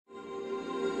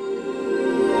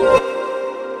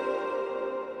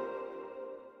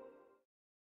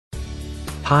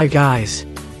Hi guys!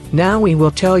 Now we will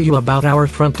tell you about our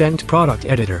front-end product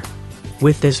editor.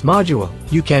 With this module,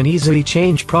 you can easily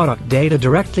change product data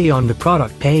directly on the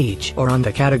product page or on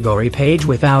the category page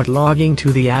without logging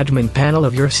to the admin panel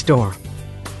of your store.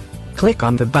 Click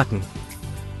on the button.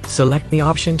 Select the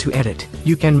option to edit.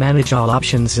 You can manage all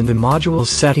options in the module's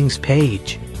settings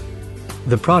page.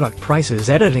 The product prices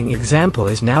editing example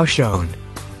is now shown.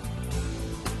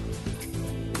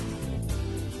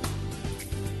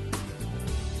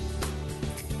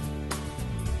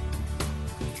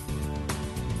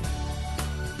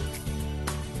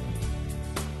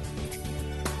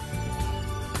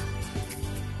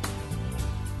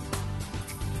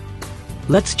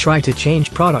 Let's try to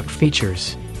change product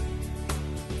features.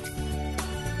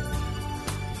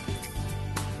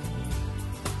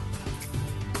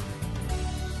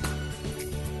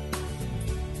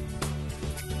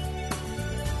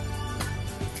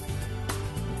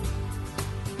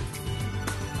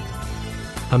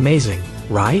 Amazing,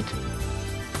 right?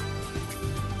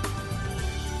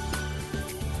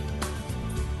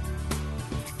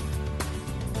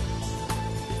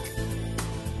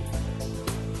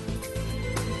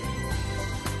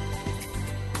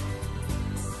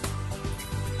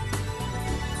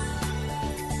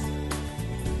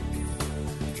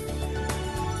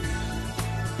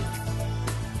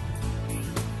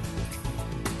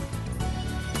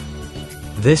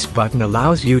 This button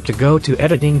allows you to go to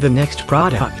editing the next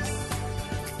product.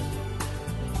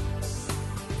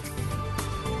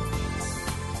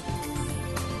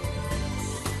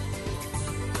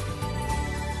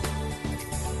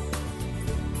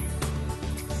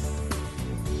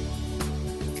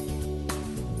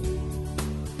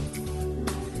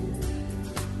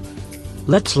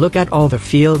 Let's look at all the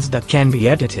fields that can be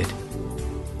edited.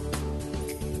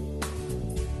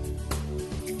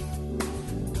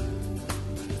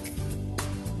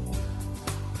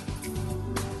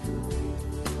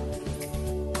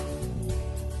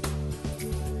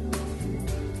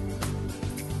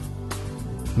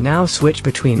 Now switch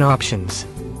between options.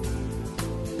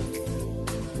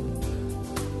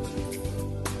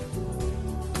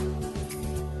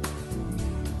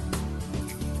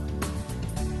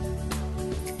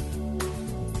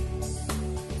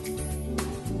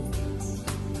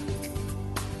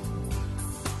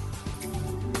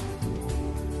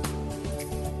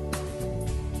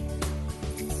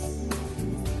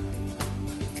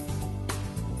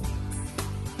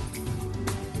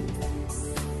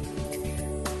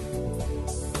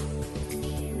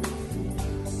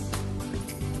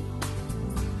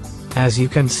 As you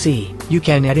can see, you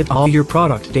can edit all your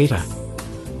product data.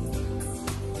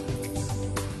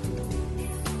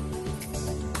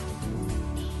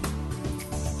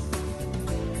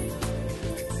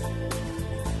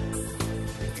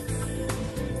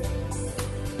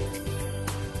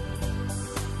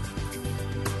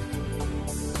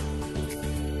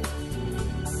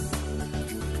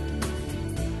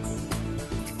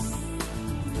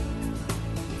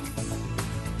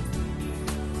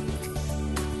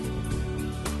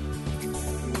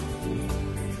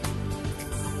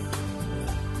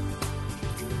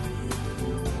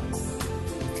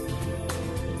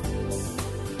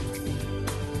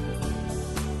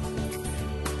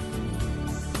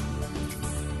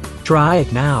 Try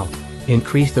it now.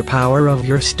 Increase the power of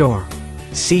your store.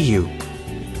 See you.